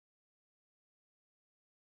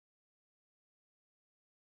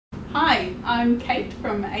Hi, I'm Kate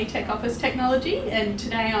from ATech Office Technology, and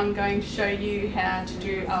today I'm going to show you how to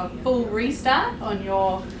do a full restart on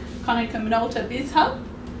your Konica Minolta bizhub.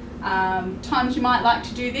 Times you might like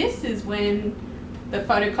to do this is when the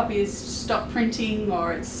photocopiers stop printing,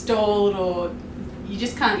 or it's stalled, or you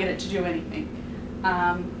just can't get it to do anything.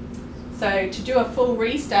 So to do a full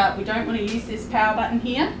restart, we don't want to use this power button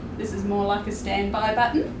here. This is more like a standby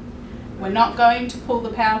button. We're not going to pull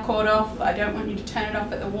the power cord off. I don't want you to turn it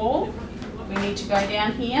off at the wall. We need to go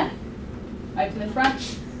down here, open the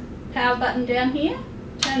front power button down here,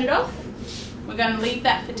 turn it off. We're going to leave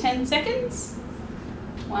that for 10 seconds.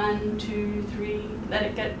 1, 2, 3, let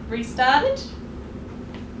it get restarted.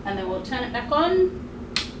 And then we'll turn it back on.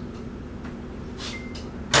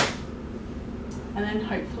 And then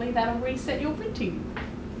hopefully that'll reset your printing.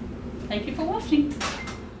 Thank you for watching.